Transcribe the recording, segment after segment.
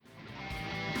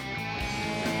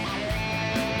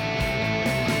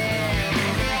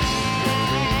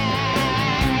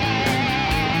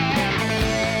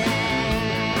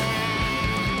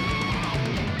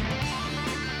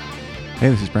Hey,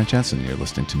 this is Brent Jensen. You're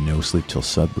listening to No Sleep Till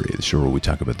Sudbury, the show where we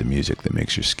talk about the music that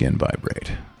makes your skin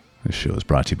vibrate. This show is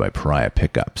brought to you by Pariah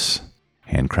Pickups,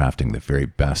 handcrafting the very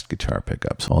best guitar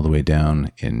pickups all the way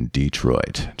down in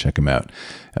Detroit. Check them out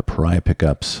at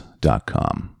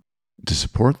pariahpickups.com. To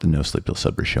support the No Sleep Till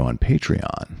Sudbury show on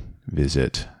Patreon,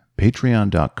 visit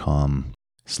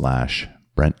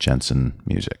patreon.com/Brent Jensen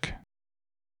Music.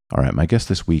 All right, my guest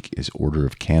this week is Order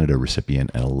of Canada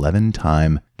recipient and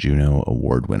 11-time Juno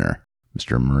Award winner,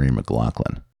 Mr. Murray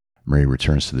McLaughlin. Murray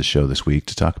returns to the show this week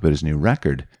to talk about his new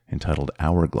record entitled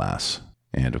Hourglass,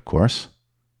 and of course,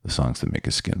 the songs that make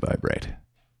his skin vibrate.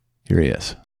 Here he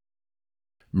is.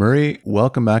 Murray,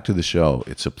 welcome back to the show.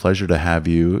 It's a pleasure to have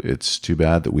you. It's too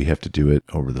bad that we have to do it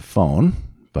over the phone,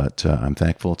 but I'm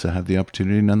thankful to have the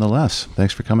opportunity nonetheless.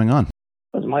 Thanks for coming on.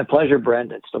 It was my pleasure,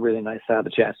 Brent. It's really nice to have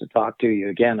a chance to talk to you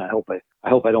again. I hope I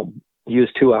don't use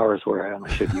 2 hours where I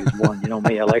only should use one. You know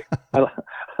me,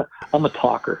 I'm a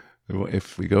talker.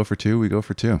 If we go for two, we go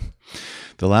for two.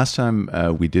 The last time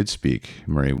we did speak,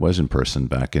 Murray, was in person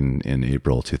back in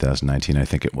April 2019, I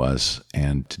think it was.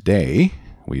 And today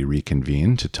we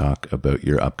reconvene to talk about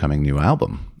your upcoming new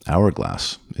album,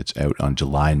 Hourglass. It's out on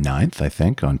July 9th, I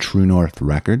think, on True North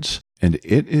Records. And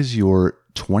it is your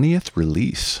 20th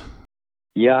release.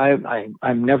 Yeah,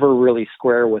 I'm never really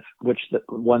square with which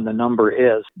one the number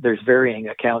is. There's varying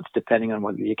accounts depending on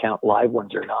whether you count live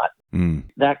ones or not. Mm.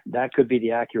 That could be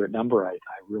the accurate number. I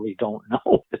really don't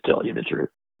know, to tell you the truth.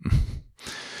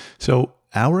 So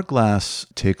Hourglass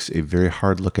takes a very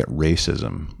hard look at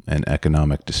racism and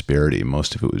economic disparity.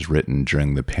 Most of it was written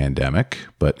during the pandemic,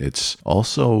 but it's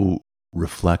also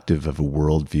reflective of a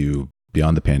worldview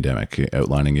beyond the pandemic,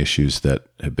 outlining issues that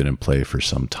have been in play for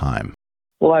some time.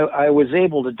 Well, I was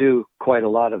able to do quite a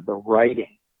lot of the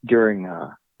writing during,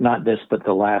 not this, but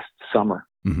the last summer.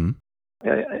 Mm-hmm.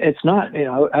 It's not,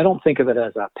 I don't think of it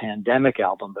as a pandemic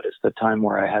album, but it's the time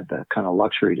where I had the kind of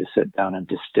luxury to sit down and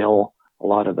distill a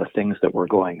lot of the things that were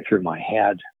going through my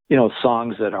head.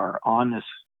 Songs that are on this.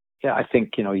 Yeah, I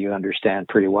think, you understand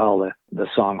pretty well the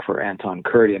song for Anton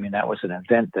Kurdi. I mean, that was an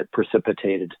event that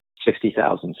precipitated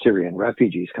 60,000 Syrian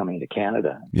refugees coming to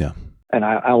Canada. Yeah. And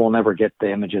I will never get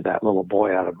the image of that little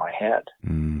boy out of my head.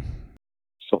 Mm.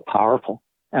 So powerful.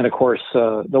 And of course,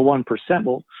 the 1%,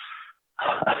 well,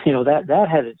 that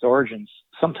had its origins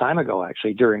some time ago,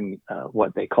 actually, during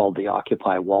what they called the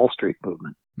Occupy Wall Street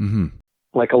movement. Mm-hmm.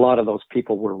 Like a lot of those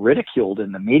people were ridiculed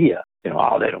in the media. They don't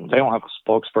have a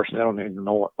spokesperson. They don't even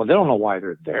know. Well, they don't know why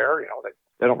they're there.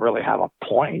 They don't really have a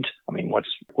point. I mean, what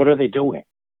are they doing?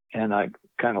 And I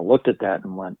kind of looked at that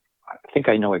and went, I think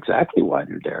I know exactly why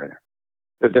they're there.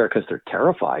 They're there because they're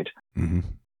terrified. Mm-hmm.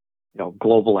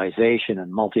 Globalization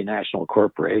and multinational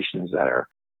corporations that are,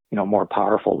 more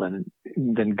powerful than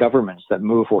governments that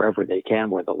move wherever they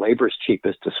can, where the labor's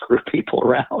cheapest to screw people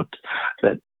around.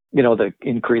 That, the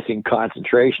increasing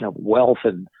concentration of wealth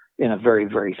in a very,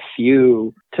 very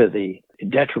few to the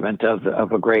detriment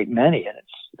of a great many. And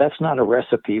that's not a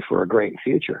recipe for a great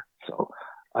future. So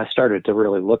I started to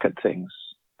really look at things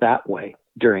that way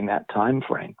during that time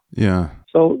frame. Yeah.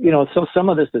 So, so some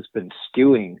of this has been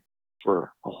stewing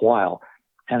for a while.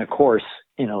 And of course,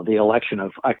 the election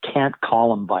of, I can't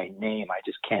call him by name. I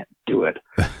just can't do it.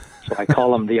 So I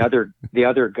call him the other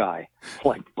guy,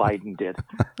 like Biden did.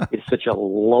 He's such a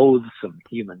loathsome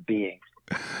human being.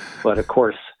 But of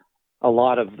course, a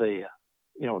lot of the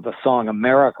song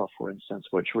America, for instance,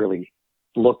 which really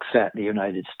looks at the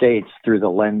United States through the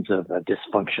lens of a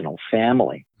dysfunctional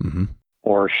family. Mm-hmm.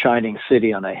 Or Shining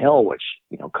City on a Hill, which,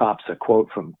 cops a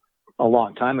quote from a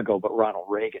long time ago, but Ronald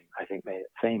Reagan, I think, made it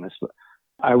famous. But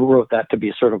I wrote that to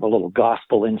be sort of a little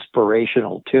gospel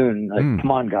inspirational tune. Like,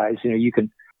 come on, guys, you can,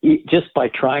 just by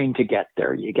trying to get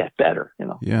there, you get better,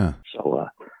 Yeah. So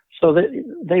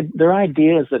they're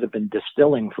ideas that have been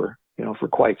distilling for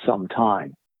quite some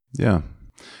time. Yeah.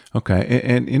 Okay.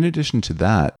 And in addition to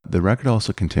that, the record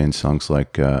also contains songs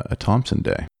like A Thompson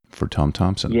Day for Tom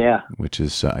Thompson. Yeah. Which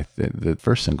is the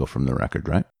first single from the record,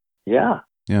 right? Yeah.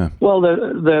 Yeah. Well,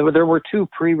 there were two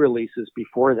pre-releases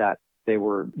before that. They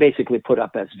were basically put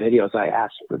up as videos. I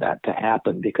asked for that to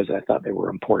happen because I thought they were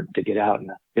important to get out. And,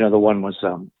 the one was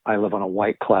I Live on a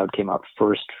White Cloud came out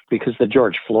first because the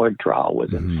George Floyd trial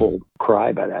was in full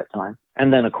cry by that time.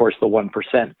 And then, of course, the 1%,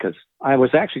 because I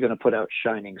was actually going to put out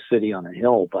Shining City on a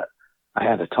Hill, but I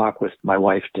had a talk with my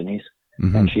wife, Denise,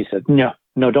 and she said, no,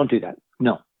 don't do that.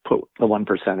 No, put the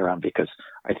 1% around because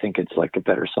I think it's like a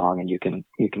better song and you can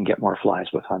get more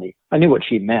flies with honey. I knew what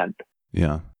she meant.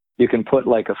 Yeah. You can put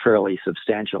like a fairly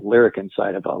substantial lyric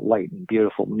inside of a light and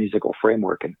beautiful musical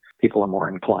framework and people are more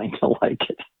inclined to like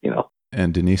it,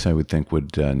 And Denise, I would think,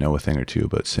 would know a thing or two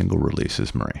about single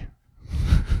releases, Murray.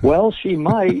 Well, she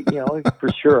might, for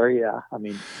sure. Yeah. I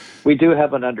mean, we do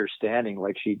have an understanding.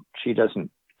 Like she doesn't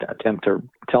attempt to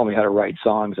tell me how to write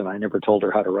songs, and I never told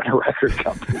her how to run a record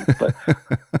company, but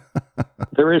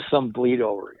there is some bleed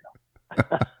over,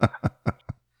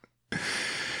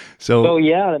 So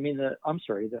yeah, I mean, I'm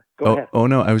sorry. Go ahead. Oh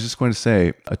no, I was just going to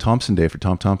say, a Thompson Day for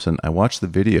Tom Thompson. I watched the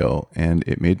video and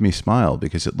it made me smile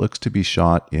because it looks to be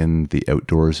shot in the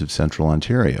outdoors of central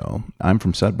Ontario. I'm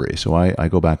from Sudbury, so I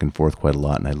go back and forth quite a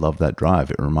lot, and I love that drive.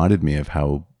 It reminded me of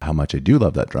how much I do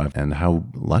love that drive and how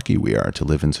lucky we are to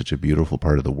live in such a beautiful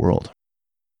part of the world.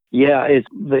 Yeah, it's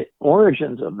the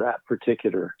origins of that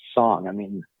particular song. I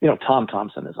mean, Tom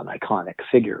Thompson is an iconic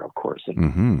figure, of course,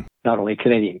 in not only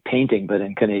Canadian painting, but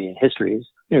in Canadian history.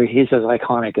 He's as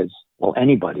iconic as, well,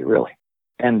 anybody, really.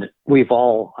 And we've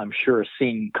all, I'm sure,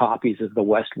 seen copies of The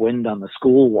West Wind on the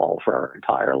school wall for our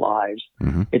entire lives.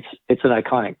 Mm-hmm. It's an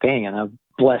iconic painting, and I'm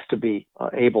blessed to be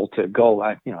able to go.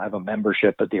 I have a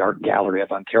membership at the Art Gallery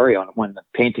of Ontario, and when the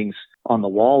painting's on the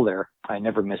wall there, I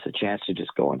never miss a chance to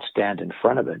just go and stand in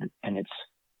front of it. And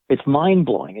it's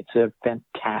mind-blowing. It's a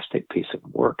fantastic piece of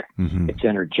work. Mm-hmm. It's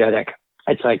energetic.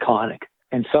 It's iconic.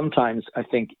 And sometimes I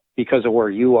think because of where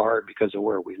you are, because of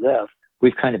where we live,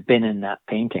 we've kind of been in that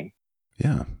painting.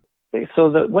 Yeah.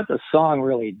 So what the song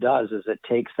really does is it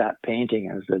takes that painting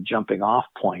as a jumping off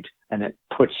point, and it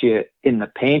puts you in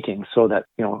the painting so that,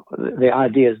 the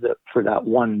idea is that for that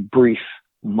one brief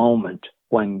moment,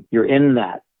 when you're in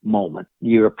that moment,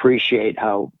 you appreciate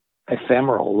how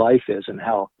ephemeral life is and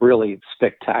how really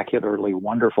spectacularly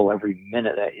wonderful every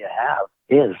minute that you have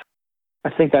is. I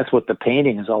think that's what the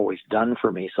painting has always done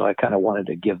for me. So I kind of wanted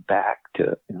to give back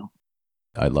to,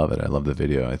 I love it. I love the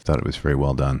video. I thought it was very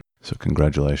well done. So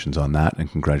congratulations on that,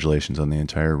 and congratulations on the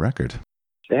entire record.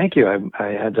 Thank you. I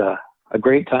had a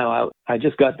great time out. I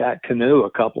just got that canoe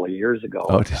a couple of years ago.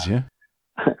 Oh, did you?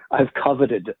 I've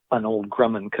coveted an old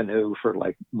Grumman canoe for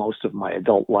like most of my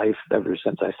adult life, ever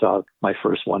since I saw my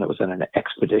first one. It was in an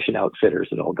Expedition Outfitters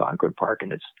at Algonquin Park,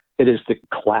 and it is the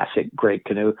classic great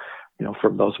canoe,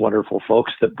 from those wonderful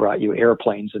folks that brought you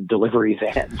airplanes and delivery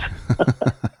vans.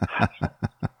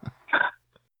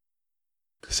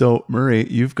 So, Murray,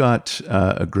 you've got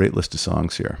a great list of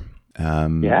songs here.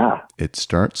 Yeah. It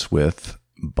starts with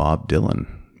Bob Dylan,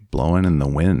 Blowin' in the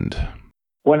Wind.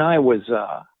 When I was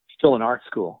still in art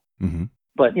school, mm-hmm.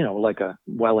 but,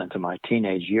 well into my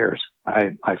teenage years,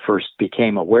 I first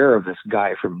became aware of this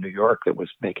guy from New York that was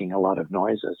making a lot of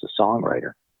noise as a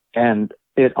songwriter. And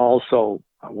it also,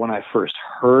 when I first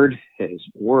heard his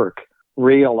work,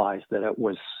 realized that it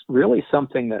was really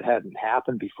something that hadn't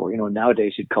happened before.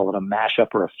 Nowadays you'd call it a mashup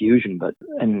or a fusion, but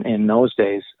in those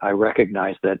days I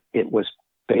recognized that it was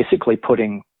basically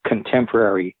putting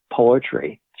contemporary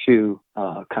poetry to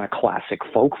kind of classic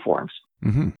folk forms.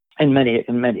 Mm-hmm. In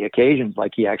many occasions,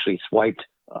 like he actually swiped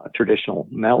traditional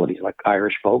melodies like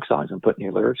Irish folk songs and put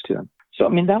new lyrics to them. So,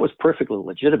 that was perfectly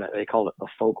legitimate. They called it the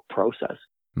folk process.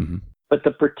 Mm-hmm. But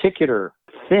the particular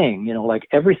thing, like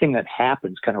everything that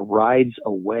happens kind of rides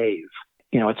a wave.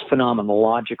 It's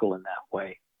phenomenological in that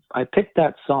way. I picked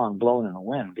that song, Blowin' in the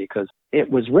Wind, because it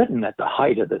was written at the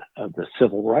height of the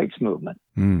civil rights movement.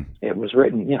 Mm. It was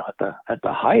written, at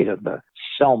the height of the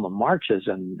Selma marches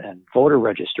and voter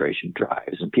registration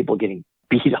drives and people getting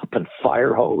beat up and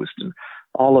fire hosed, and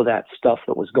all of that stuff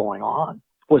that was going on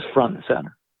was front and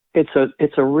center.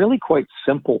 It's a really quite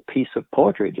simple piece of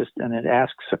poetry, and it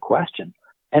asks a question.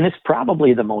 And it's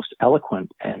probably the most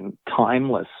eloquent and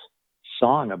timeless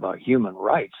song about human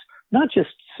rights, not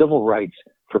just civil rights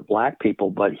for Black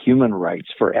people, but human rights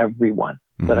for everyone,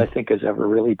 mm-hmm. that I think has ever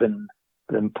really been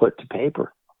put to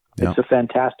paper. Yeah. It's a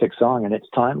fantastic song, and it's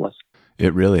timeless.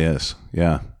 It really is.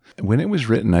 Yeah. When it was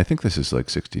written, I think this is like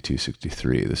 62,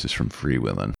 63. This is from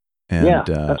Freewheelin'. And, yeah,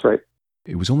 that's right.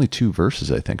 It was only 2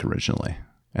 verses, I think, originally.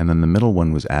 And then the middle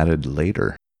one was added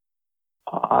later.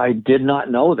 I did not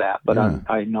know that, but yeah.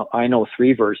 I know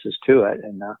 3 verses to it,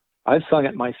 and I've sung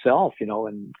it myself.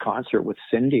 In concert with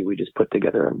Cindy, we just put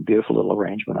together a beautiful little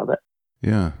arrangement of it.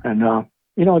 Yeah, and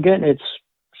again, it's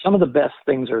some of the best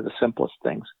things are the simplest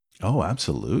things. Oh,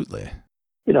 absolutely.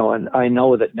 And I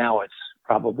know that now it's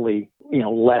probably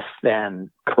less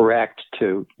than correct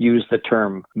to use the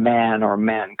term man or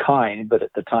mankind, but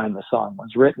at the time the song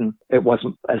was written, it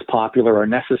wasn't as popular or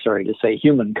necessary to say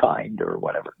humankind or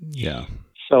whatever. Yeah.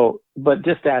 So, but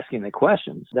just asking the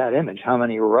questions, that image, how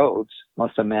many roads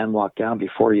must a man walk down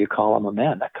before you call him a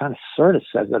man? That kind of sort of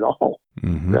says it all,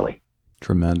 mm-hmm. really.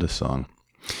 Tremendous song.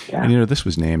 Yeah. And, this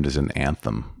was named as an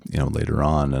anthem, later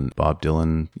on, and Bob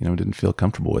Dylan, didn't feel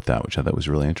comfortable with that, which I thought was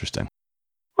really interesting.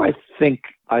 I think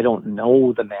I don't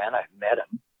know the man. I've met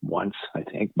him once, I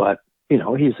think, but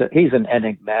he's an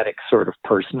enigmatic sort of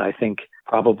person. I think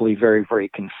probably very, very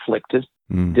conflicted.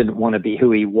 Didn't want to be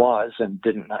who he was and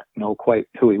didn't not know quite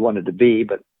who he wanted to be.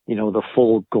 But, the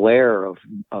full glare of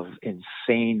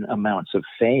insane amounts of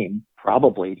fame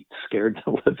probably scared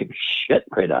the living shit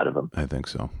right out of him. I think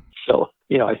so. So,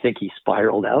 I think he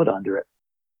spiraled out under it.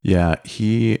 Yeah,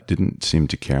 he didn't seem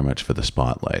to care much for the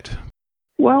spotlight.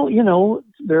 Well,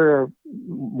 there are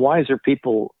wiser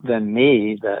people than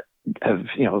me that have,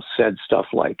 said stuff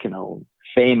like,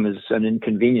 fame is an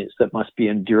inconvenience that must be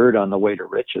endured on the way to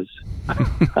riches,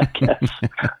 I guess.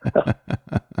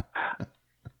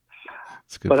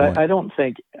 But I don't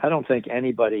think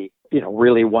anybody,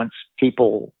 really wants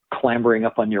people clambering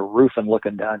up on your roof and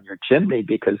looking down your chimney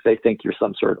because they think you're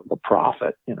some sort of a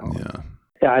prophet, Yeah.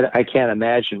 I can't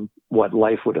imagine what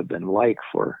life would have been like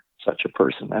for such a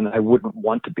person, and I wouldn't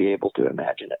want to be able to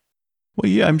imagine it. Well,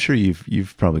 yeah, I'm sure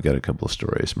you've probably got a couple of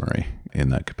stories, Murray, in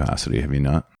that capacity, have you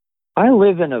not? I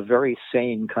live in a very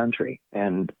sane country,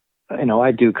 and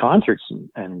I do concerts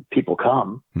and people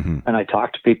come, and I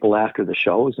talk to people after the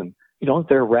shows, and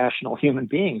they're rational human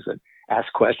beings that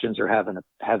ask questions or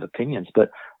have opinions,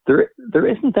 but there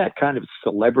isn't that kind of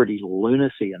celebrity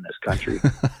lunacy in this country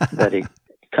that it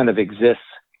kind of exists,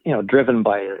 driven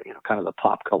by kind of the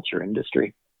pop culture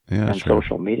industry and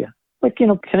social media. Like,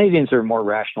 Canadians are more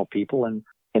rational people, and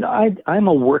I'm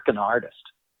a working artist.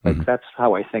 Like that's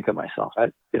how I think of myself.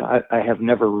 I have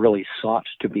never really sought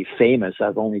to be famous.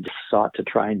 I've only just sought to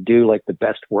try and do like the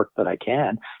best work that I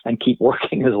can and keep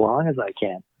working as long as I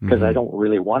can because I don't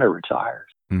really want to retire.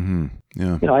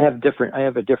 Yeah. I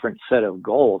have a different set of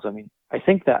goals. I mean, I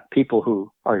think that people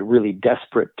who are really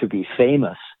desperate to be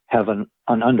famous have an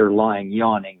underlying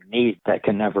yawning need that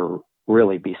can never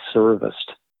really be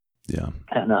serviced. Yeah.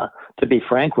 And to be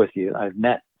frank with you, I've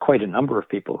met quite a number of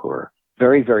people who are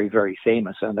very, very, very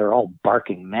famous, and they're all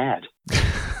barking mad.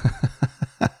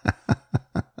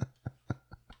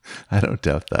 I don't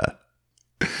doubt that.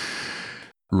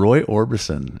 Roy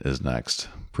Orbison is next.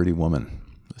 Pretty Woman.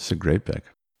 It's a great pick.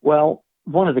 Well,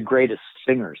 one of the greatest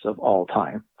singers of all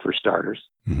time, for starters,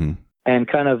 and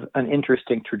kind of an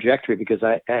interesting trajectory because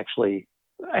I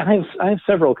have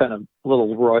several kind of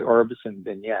little Roy Orbison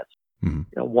vignettes.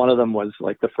 One of them was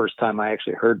like the first time I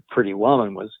actually heard Pretty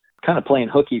Woman was kind of playing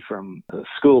hooky from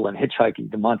school and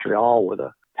hitchhiking to Montreal with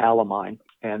a pal of mine.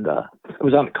 And it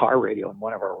was on the car radio in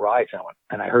one of our rides.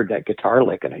 And I heard that guitar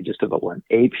lick and I just about went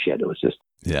ape shit. It was just,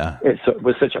 it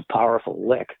was such a powerful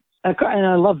lick. And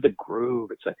I love the groove.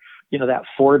 It's that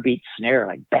 4-beat snare,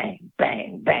 like bang,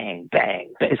 bang, bang,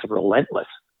 bang. It's relentless.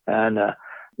 And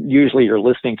usually you're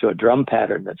listening to a drum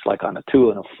pattern that's like on a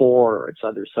 2 and a 4 or it's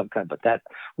other some kind, but that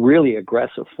really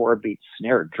aggressive 4-beat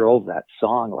snare drove that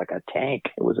song like a tank.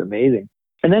 It was amazing.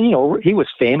 And then, he was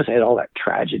famous. He had all that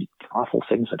tragedy, awful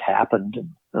things that happened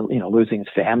and, losing his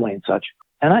family and such.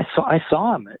 And I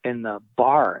saw him in the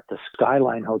bar at the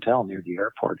Skyline Hotel near the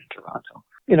airport in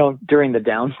Toronto, during the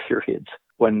down periods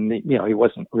when, he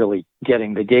wasn't really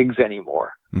getting the gigs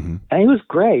anymore. And he was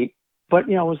great. But,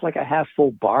 it was like a half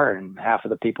full bar and half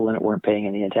of the people in it weren't paying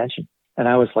any attention. And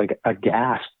I was like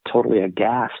totally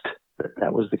aghast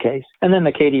that was the case. And then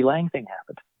the Katie Lang thing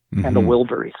happened and the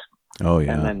Wilburys. Oh,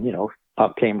 yeah. And then,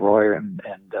 up came Roy and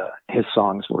his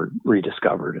songs were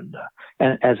rediscovered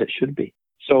and as it should be.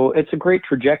 So it's a great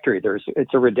trajectory.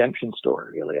 It's a redemption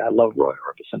story, really. I love Roy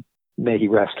Orbison. May he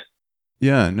rest.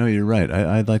 Yeah, no, you're right.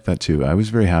 I like that too. I was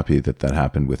very happy that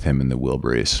happened with him and the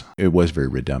Wilburys. It was very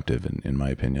redemptive in my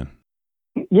opinion.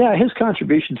 Yeah, his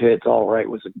contribution to It's All Right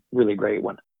was a really great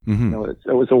one. That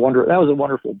was a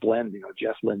wonderful blend.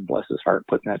 Jeff Lynne, bless his heart,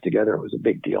 putting that together. It was a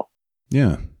big deal.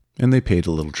 Yeah, and they paid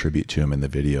a little tribute to him in the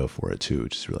video for it too,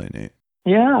 which is really neat.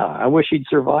 Yeah, I wish he'd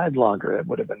survived longer. It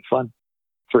would have been fun.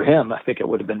 For him, I think it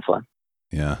would have been fun.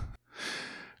 Yeah.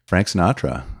 Frank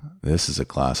Sinatra. This is a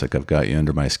classic. I've Got You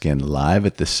Under My Skin, Live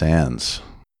at the Sands.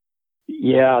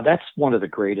 Yeah, that's one of the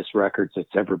greatest records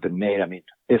that's ever been made. I mean,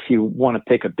 if you want to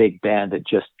pick a big band that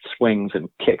just swings and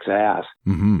kicks ass,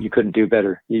 you couldn't do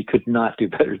better. You could not do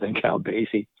better than Count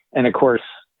Basie. And of course,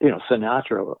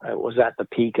 Sinatra was at the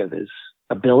peak of his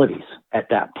abilities at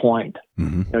that point.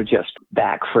 Just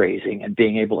back phrasing and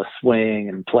being able to swing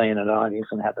and playing an audience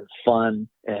and having fun.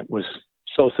 And it was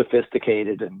so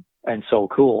sophisticated and so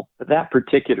cool. But that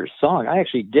particular song, I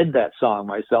actually did that song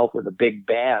myself with a big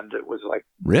band. It was like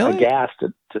aghast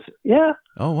to yeah.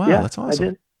 Oh wow, yeah, that's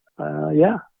awesome. I did.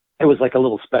 Yeah, it was like a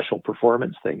little special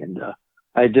performance thing, and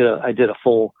I did a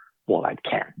full. Well, I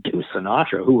can't do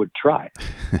Sinatra. Who would try?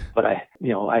 But I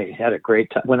had a great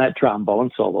time when that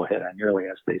trombone solo hit. I nearly,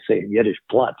 as they say in Yiddish,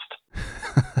 plutzed.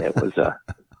 It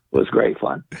was great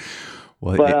fun.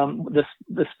 Well, But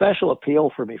the special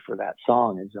appeal for me for that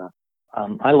song is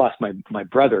I lost my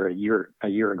brother a year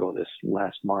ago this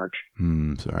last March,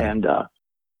 sorry. and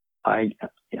I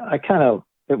kind of,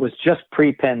 it was just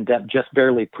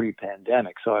barely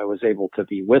pre-pandemic, so I was able to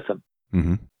be with him.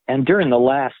 Mm-hmm. And during the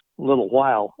last little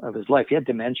while of his life, he had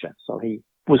dementia, so he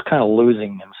was kind of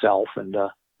losing himself. And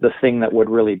the thing that would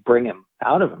really bring him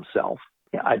out of himself,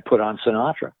 I'd put on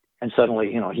Sinatra, and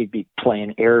suddenly, he'd be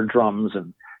playing air drums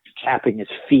and tapping his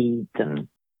feet, and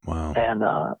wow, and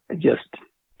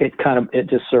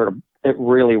it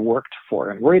really worked for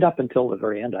him right up until the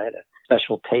very end. I had a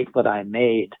special tape that I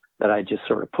made that I just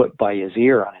sort of put by his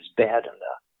ear on his bed,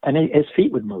 and his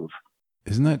feet would move.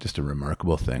 Isn't that just a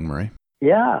remarkable thing, Murray?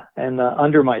 Yeah, and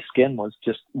Under My Skin was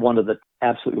just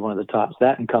absolutely one of the tops.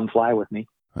 That and Come Fly With Me.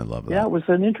 I love that. Yeah, it was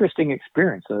an interesting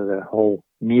experience, the whole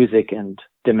music and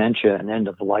dementia and end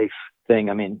of life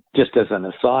thing. I mean, just as an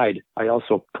aside, I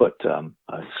also put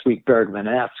Sweet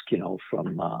Bergman-esque,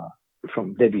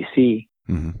 from Debussy.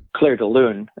 Mm-hmm. Clair de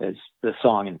Lune is the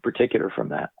song in particular from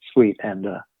that suite, and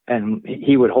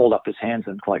he would hold up his hands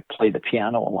and like play the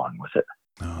piano along with it.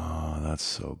 Oh, that's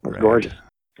so great. It's gorgeous.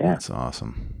 Yeah, that's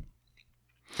awesome.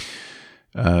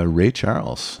 Ray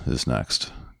Charles is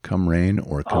next. Come Rain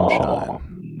or Come Shine. Oh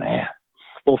man!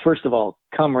 Well, first of all,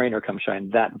 Come Rain or Come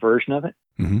Shine, that version of it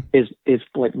mm-hmm. is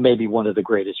like maybe one of the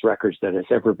greatest records that has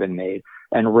ever been made.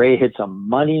 And Ray hits a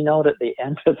money note at the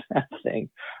end of that thing.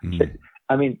 Mm-hmm.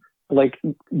 I mean, like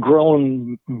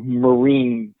grown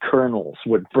Marine colonels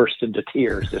would burst into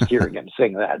tears just hearing him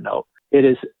sing that note. It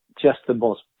is just the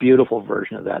most beautiful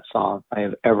version of that song I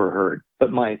have ever heard.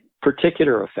 But my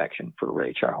particular affection for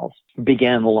Ray Charles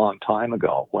began a long time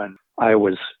ago when I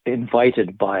was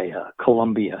invited by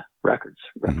Columbia Records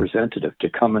representative to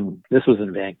come and, this was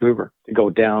in Vancouver, to go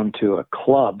down to a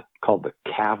club called the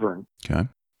Cavern. Okay.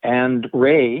 And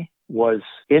Ray was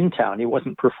in town. He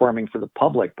wasn't performing for the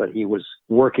public, but he was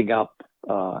working up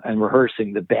and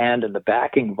rehearsing the band and the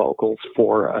backing vocals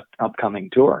for an upcoming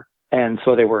tour. And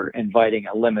so they were inviting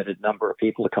a limited number of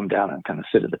people to come down and kind of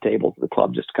sit at the tables of the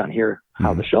club just to kind of hear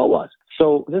how the show was.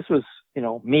 So this was,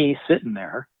 me sitting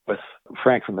there with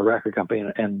Frank from the record company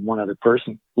and one other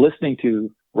person listening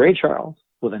to Ray Charles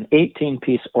with an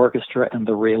 18-piece orchestra and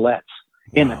the Raylettes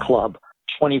in the club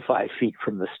 25 feet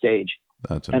from the stage.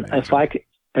 That's amazing. And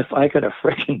if I could have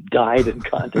freaking died and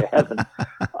gone to heaven,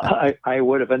 I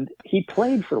would have. And he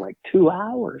played for like 2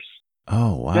 hours.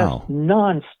 Oh, wow. Just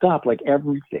nonstop, like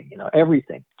everything.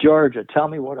 Georgia, Tell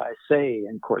Me What I Say,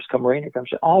 and of course, Come Rain or Come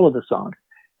Shine, all of the songs.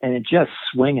 And it just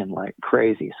swinging like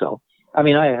crazy. So, I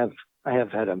mean, I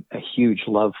have had a huge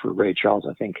love for Ray Charles.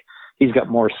 I think he's got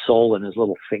more soul in his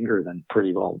little finger than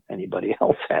pretty well anybody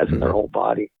else has in their whole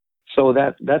body. So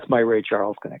that's my Ray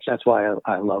Charles connection. That's why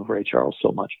I love Ray Charles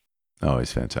so much. Oh,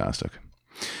 he's fantastic.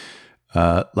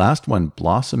 Last one,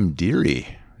 Blossom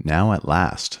Dearie, Now at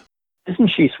Last. Isn't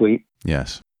she sweet?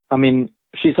 Yes. I mean,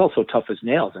 she's also tough as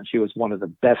nails, and she was one of the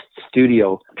best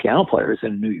studio piano players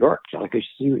in New York. Like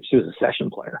she was a session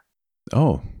player.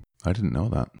 Oh, I didn't know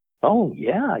that. Oh,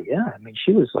 yeah. I mean,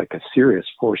 she was like a serious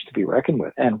force to be reckoned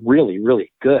with, and really,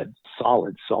 really good,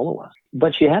 solid soloist.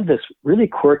 But she had this really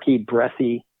quirky,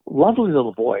 breathy, lovely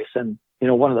little voice. And,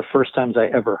 one of the first times I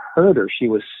ever heard her, she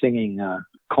was singing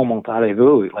Comment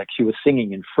allez-vous? Like she was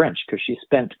singing in French because she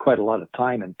spent quite a lot of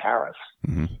time in Paris,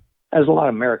 as a lot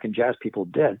of American jazz people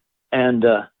did. And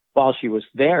while she was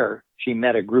there, she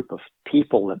met a group of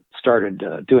people that started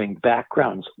doing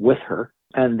backgrounds with her.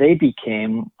 And they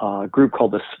became a group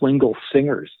called the Swingle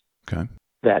Singers. Okay.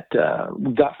 That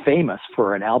got famous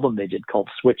for an album they did called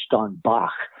Switched on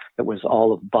Bach. It was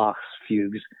all of Bach's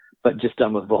fugues, but just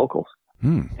done with vocals.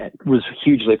 It was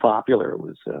hugely popular. It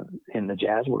was in the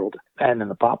jazz world and in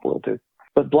the pop world too.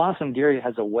 But Blossom Dearie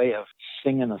has a way of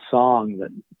singing a song that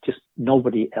just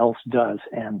nobody else does.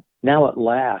 And Now at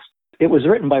Last, it was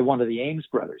written by one of the Ames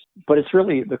brothers, but it's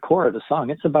really the core of the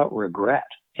song. It's about regret.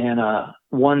 And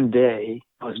one day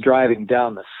I was driving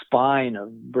down the spine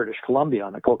of British Columbia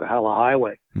on the Coquihalla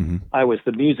Highway. I was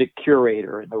the music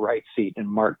curator in the right seat, and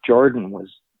Mark Jordan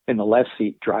was in the left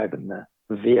seat driving the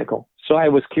vehicle. So I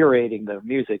was curating the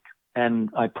music, and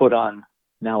I put on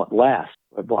Now at Last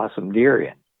by Blossom Dearie.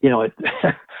 And,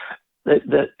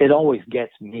 it always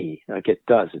gets me, like it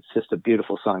does. It's just a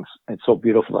beautiful song. It's so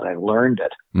beautiful that I learned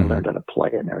it. I learned how to play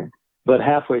it and everything. But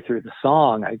halfway through the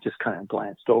song, I just kind of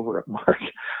glanced over at Mark.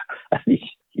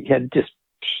 He had just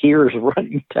tears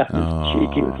running down his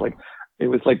cheek. It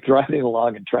was like driving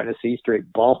along and trying to see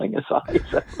straight, bawling his eyes.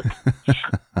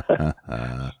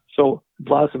 So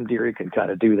Blossom Dearie can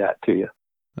kind of do that to you.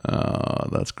 Oh,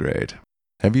 that's great.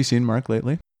 Have you seen Mark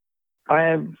lately? I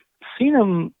have seen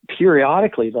him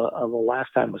periodically. The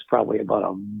last time was probably about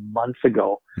a month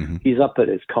ago. Mm-hmm. He's up at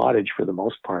his cottage for the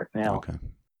most part now. Okay.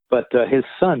 But his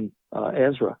son,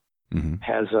 Ezra, Mm-hmm.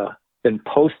 has been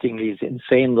posting these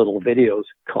insane little videos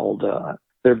called,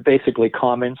 they're basically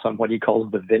comments on what he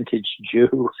calls the vintage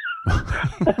Jew.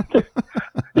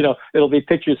 You know, it'll be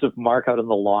pictures of Mark out on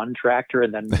the lawn tractor,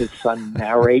 and then his son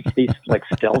narrates these like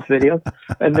stealth videos,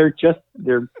 and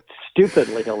they're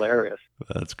stupidly hilarious.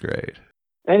 That's great.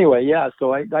 Anyway, yeah,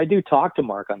 so I do talk to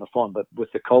Mark on the phone, but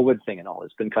with the COVID thing and all,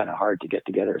 it's been kind of hard to get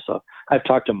together. So I've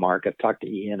talked to Mark, I've talked to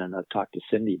Ian, and I've talked to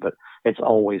Cindy, but it's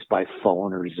always by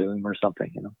phone or Zoom or something,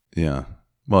 you know. Yeah.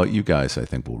 Well, you guys, I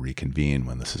think, will reconvene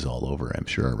when this is all over, I'm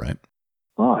sure, right?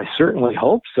 Oh, I certainly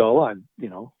hope so. You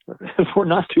know, if we're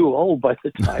not too old by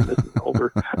the time this is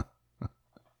over.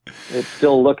 It's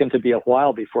still looking to be a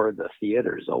while before the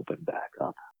theaters open back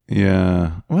up.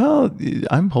 Yeah. Well,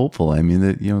 I'm hopeful. I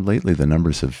mean, lately the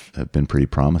numbers have been pretty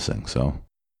promising. So.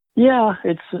 Yeah,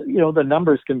 it's, the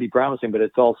numbers can be promising, but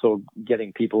it's also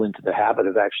getting people into the habit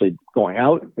of actually going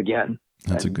out again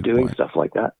and doing stuff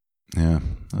like that. Yeah,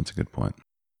 that's a good point.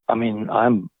 I mean,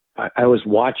 I was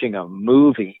watching a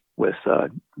movie with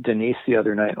Denise the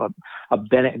other night, a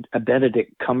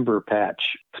Benedict Cumberbatch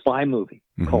spy movie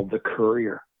called The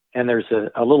Courier. And there's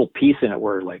a little piece in it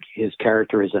where like his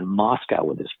character is in Moscow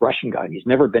with this Russian guy, and he's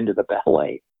never been to the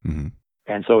ballet. Mm-hmm.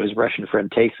 And so his Russian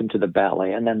friend takes him to the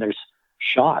ballet, and then there's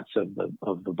shots of the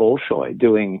Bolshoi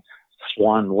doing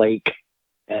Swan Lake,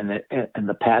 and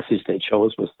the passage they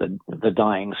chose was the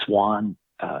Dying Swan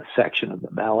section of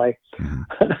the ballet. Mm-hmm.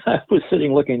 And I was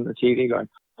sitting looking at the TV going,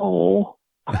 oh,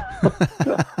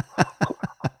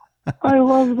 I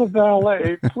love the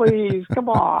ballet. Please, come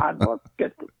on.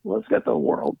 Let's get the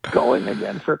world going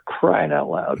again, for crying out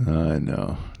loud. I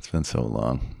know. It's been so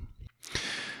long.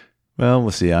 Well,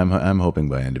 we'll see. I'm hoping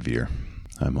by end of year.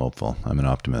 I'm hopeful. I'm an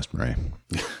optimist, Murray.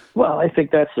 Well, I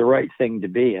think that's the right thing to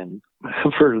be, and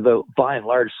by and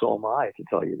large, so am I, to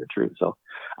tell you the truth. So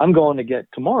I'm going to get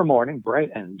tomorrow morning, bright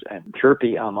and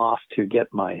chirpy. I'm off to get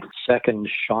my second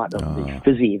shot of the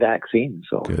fizzy vaccine.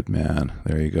 So good, man.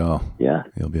 There you go. Yeah,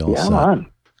 you'll be all set.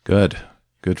 On. Good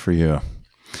for you.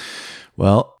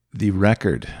 Well, the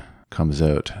record comes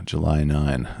out July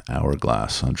 9,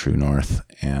 Hourglass on True North,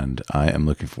 and I am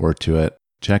looking forward to it.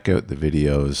 Check out the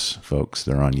videos, folks.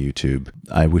 They're on YouTube.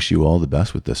 I wish you all the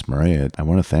best with this, Murray. I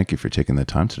want to thank you for taking the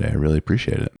time today. I really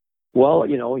appreciate it. Well,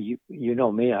 you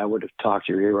know me. I would have talked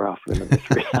your ear off for another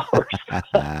 3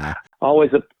 hours. Always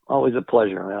a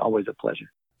pleasure, man. Always a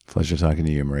pleasure. Pleasure talking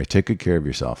to you, Murray. Take good care of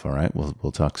yourself, all right?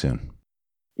 We'll talk soon.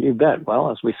 You bet.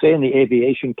 Well, as we say in the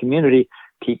aviation community,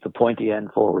 keep the pointy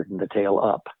end forward and the tail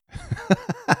up.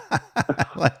 I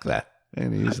like that. I'm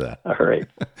going to use that. All right.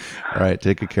 All right.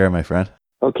 Take good care, my friend.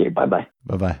 Okay, bye-bye.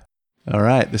 Bye-bye. All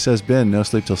right, this has been No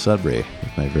Sleep Till Sudbury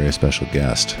with my very special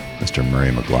guest, Mr.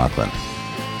 Murray McLaughlin.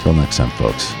 Till next time,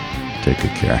 folks, take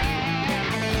good care.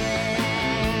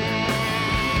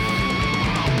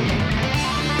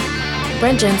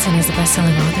 Brent Jensen is the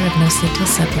best-selling author of No Sleep Till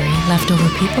Sudbury, Leftover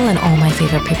People, and All My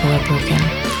Favorite People Are Broken.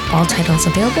 All titles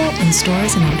available in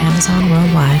stores and on Amazon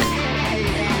worldwide.